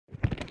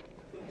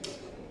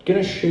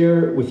going to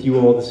share with you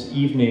all this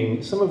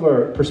evening some of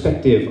our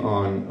perspective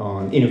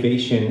on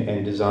innovation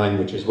and design,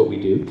 which is what we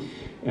do.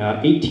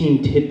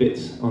 18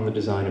 tidbits on the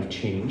design of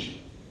change.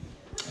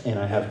 And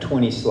I have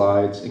 20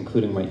 slides,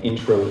 including my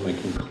intro and my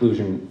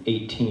conclusion.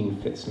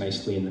 18 fits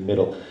nicely in the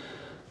middle.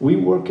 We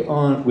work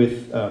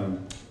with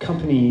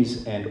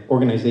companies and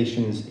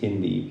organizations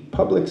in the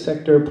public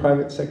sector,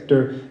 private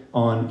sector,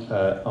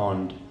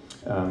 on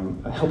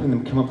helping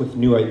them come up with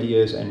new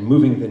ideas and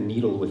moving the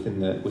needle within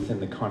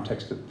the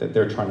context that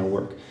they're trying to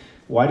work.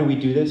 Why do we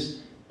do this?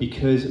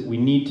 Because we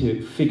need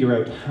to figure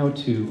out how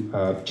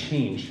to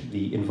change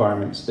the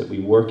environments that we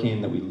work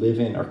in, that we live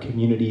in, our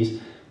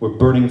communities. We're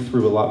burning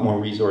through a lot more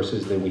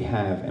resources than we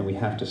have, and we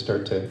have to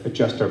start to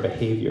adjust our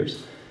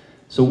behaviors.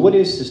 So what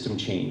is system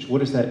change? What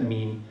does that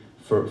mean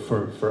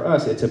for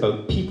us? It's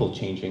about people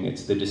changing.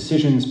 It's the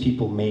decisions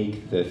people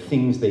make, the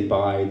things they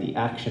buy, the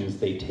actions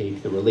they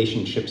take, the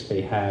relationships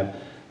they have.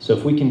 So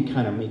if we can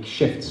kind of make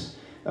shifts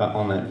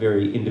on that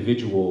very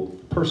individual,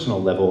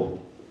 personal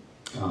level,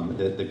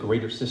 the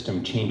greater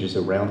system changes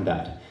around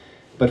that.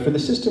 But for the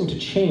system to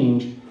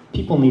change,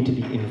 people need to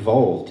be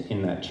involved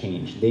in that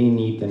change. They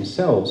need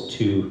themselves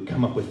to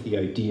come up with the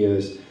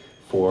ideas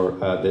for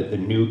the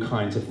new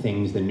kinds of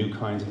things, the new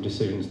kinds of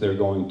decisions they're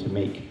going to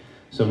make.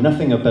 So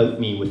nothing about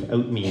me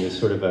without me is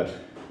sort of a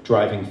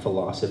driving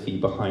philosophy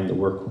behind the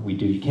work we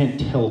do. You can't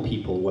tell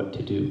people what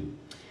to do.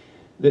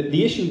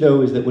 The issue,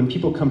 though, is that when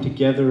people come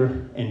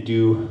together and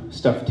do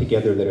stuff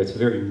together, that it's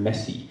very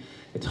messy.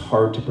 It's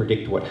hard to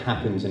predict what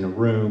happens in a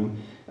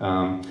room.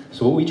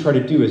 So what we try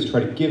to do is try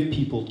to give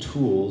people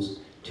tools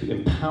to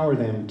empower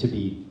them to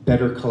be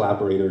better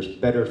collaborators,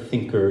 better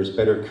thinkers,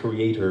 better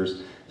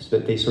creators, so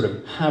that they sort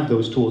of have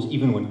those tools.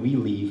 Even when we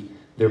leave,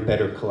 they're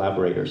better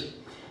collaborators.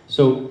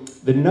 So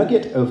the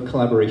nugget of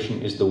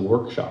collaboration is the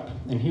workshop.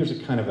 And here's a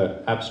kind of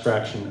an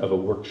abstraction of a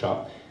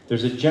workshop.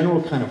 There's a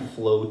general kind of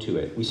flow to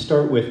it. We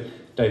start with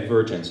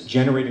divergence,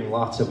 generating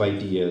lots of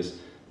ideas.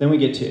 Then we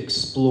get to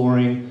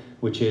exploring,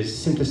 which is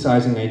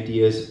synthesizing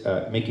ideas,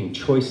 making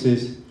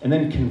choices, and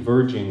then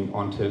converging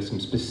onto some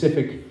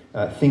specific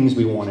things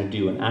we want to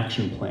do, an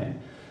action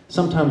plan.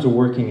 Sometimes we're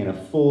working in a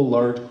full,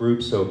 large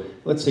group, so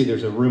let's say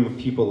there's a room of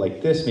people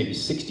like this, maybe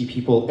 60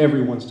 people,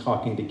 everyone's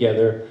talking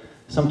together.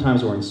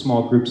 Sometimes we're in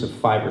small groups of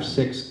 5 or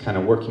 6, kind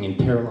of working in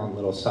parallel on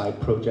little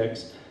side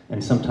projects,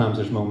 and sometimes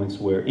there's moments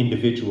where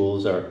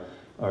individuals are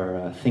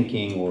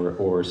thinking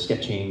or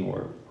sketching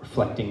or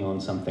reflecting on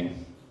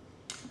something.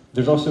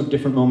 There's also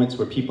different moments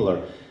where people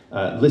are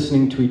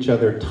listening to each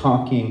other,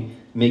 talking,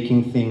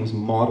 making things,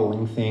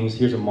 modeling things.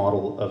 Here's a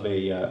model of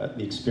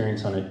the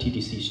experience on a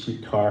TTC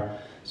streetcar.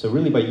 So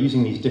really by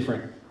using these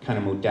different kind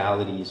of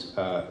modalities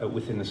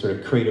within the sort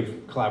of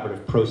creative,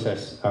 collaborative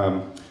process,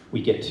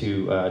 we get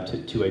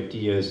to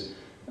ideas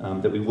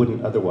that we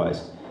wouldn't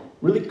otherwise.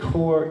 Really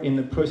core in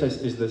the process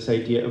is this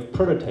idea of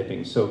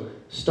prototyping. So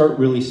start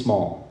really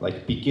small,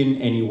 like begin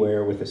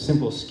anywhere with a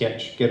simple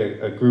sketch, get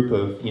a group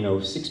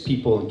of 6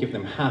 people and give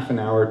them half an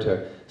hour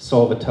to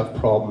solve a tough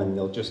problem, and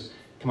they'll just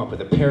come up with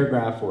a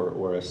paragraph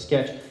or a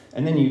sketch,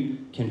 and then you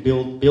can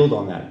build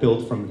on that,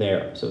 build from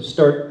there. So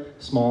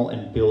start small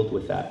and build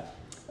with that.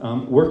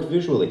 Work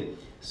visually.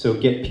 So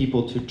get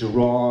people to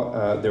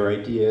draw their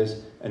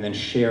ideas and then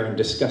share and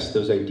discuss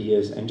those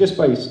ideas. And just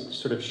by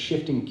sort of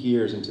shifting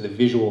gears into the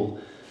visual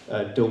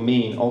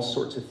domain, all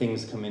sorts of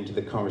things come into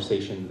the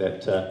conversation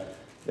that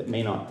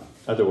may not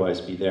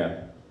otherwise be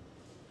there.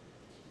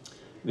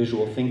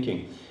 Visual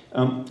thinking.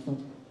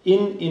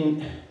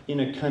 In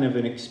a kind of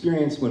an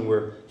experience when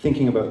we're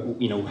thinking about,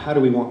 how do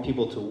we want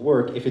people to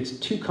work, if it's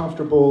too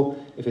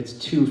comfortable, if it's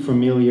too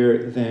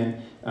familiar,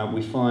 then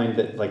we find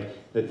that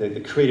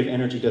the creative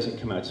energy doesn't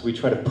come out. So we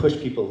try to push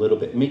people a little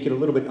bit, make it a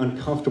little bit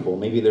uncomfortable.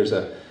 Maybe there's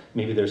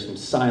some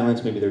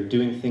silence, maybe they're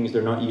doing things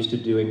they're not used to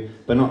doing,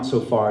 but not so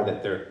far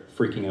that they're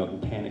freaking out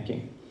and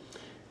panicking.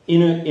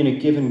 In a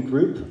given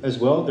group as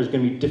well, there's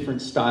going to be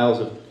different styles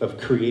of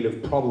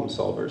creative problem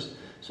solvers.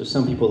 So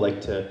some people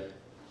like to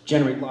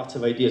generate lots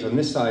of ideas. On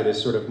this side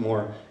is sort of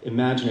more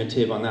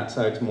imaginative, on that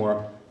side is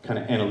more kind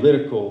of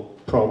analytical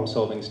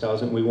problem-solving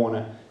styles, and we want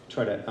to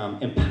try to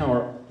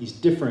empower these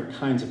different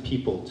kinds of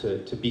people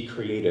to be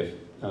creative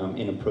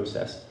in a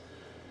process.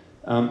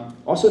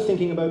 Also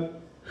thinking about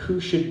who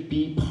should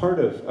be part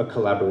of a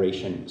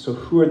collaboration. So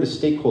who are the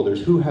stakeholders?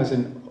 Who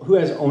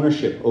has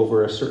ownership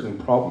over a certain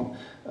problem?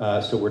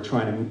 So we're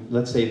trying to,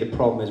 let's say the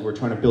problem is we're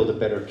trying to build a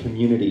better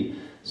community.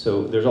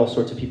 So there's all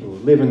sorts of people who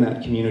live in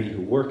that community,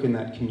 who work in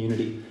that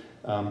community.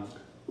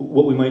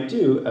 What we might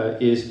do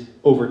is,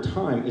 over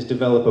time, is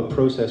develop a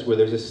process where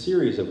there's a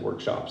series of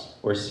workshops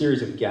or a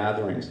series of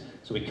gatherings.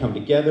 So we come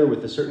together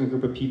with a certain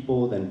group of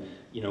people, then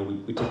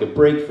we take a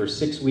break for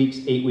 6 weeks,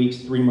 8 weeks,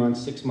 3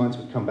 months, 6 months,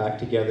 we come back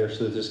together.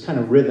 So there's this kind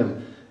of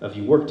rhythm of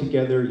you work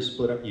together, you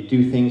split up, you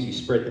do things, you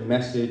spread the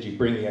message, you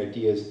bring the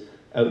ideas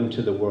out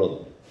into the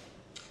world.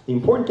 The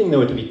important thing,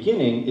 though, at the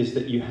beginning is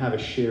that you have a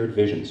shared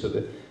vision. So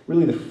that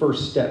really the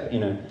first step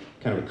in a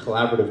kind of a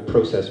collaborative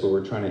process where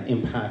we're trying to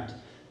impact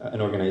an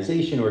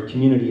organization or a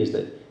community is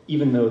that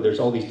even though there's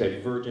all these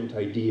divergent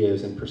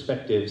ideas and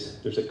perspectives,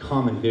 there's a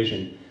common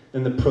vision.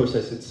 Then the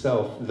process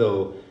itself,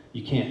 though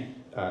you can't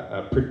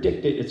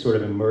predict it, it sort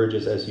of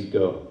emerges as you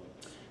go.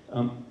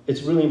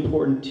 It's really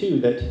important too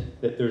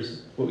that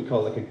there's what we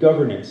call like a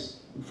governance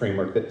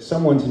framework, that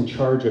someone's in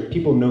charge of,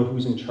 people know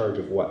who's in charge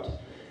of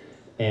what.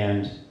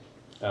 And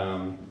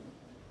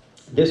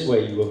this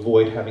way you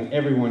avoid having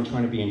everyone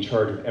trying to be in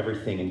charge of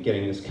everything and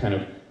getting this kind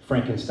of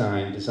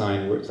Frankenstein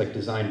design where it's like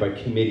designed by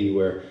committee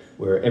where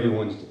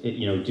everyone's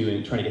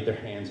trying to get their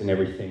hands in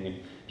everything, and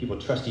people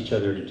trust each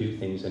other to do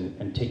things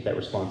and take that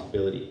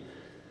responsibility.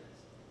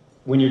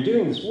 When you're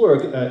doing this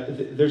work,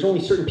 there's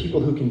only certain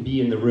people who can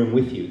be in the room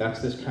with you.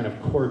 That's this kind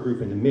of core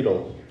group in the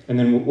middle. And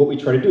then what we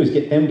try to do is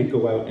get them to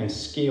go out and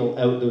scale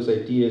out those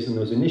ideas and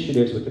those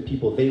initiatives with the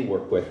people they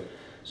work with.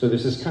 So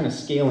there's this kind of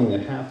scaling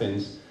that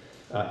happens,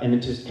 and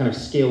then to kind of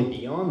scale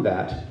beyond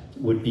that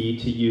would be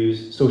to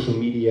use social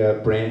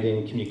media,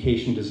 branding,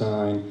 communication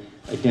design,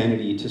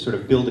 identity to sort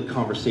of build a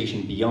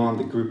conversation beyond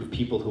the group of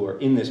people who are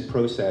in this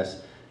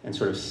process and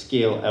sort of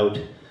scale out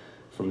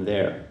from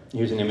there.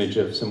 Here's an image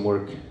of some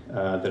work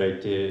that I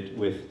did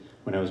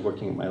when I was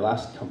working at my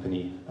last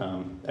company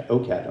at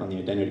OCAD on the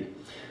identity.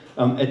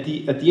 At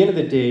the end of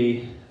the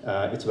day,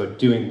 it's about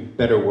doing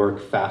better work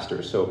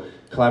faster. So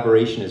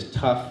collaboration is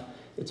tough,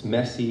 it's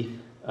messy.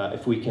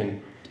 If we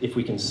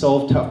can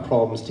solve tough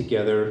problems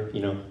together,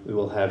 we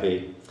will have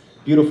a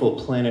beautiful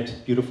planet,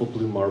 beautiful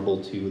blue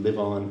marble to live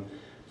on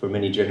for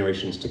many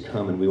generations to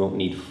come, and we won't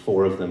need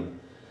 4 of them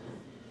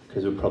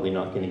because we're probably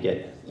not going to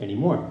get any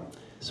more.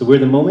 So we're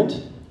The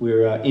Moment.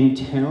 We're in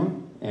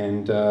town,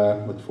 and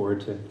look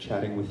forward to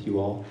chatting with you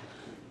all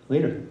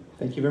later.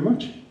 Thank you very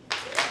much.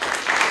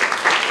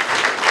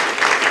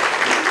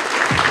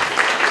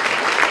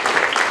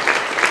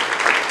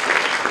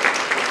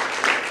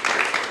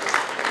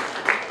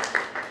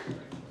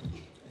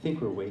 I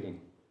think we're waiting.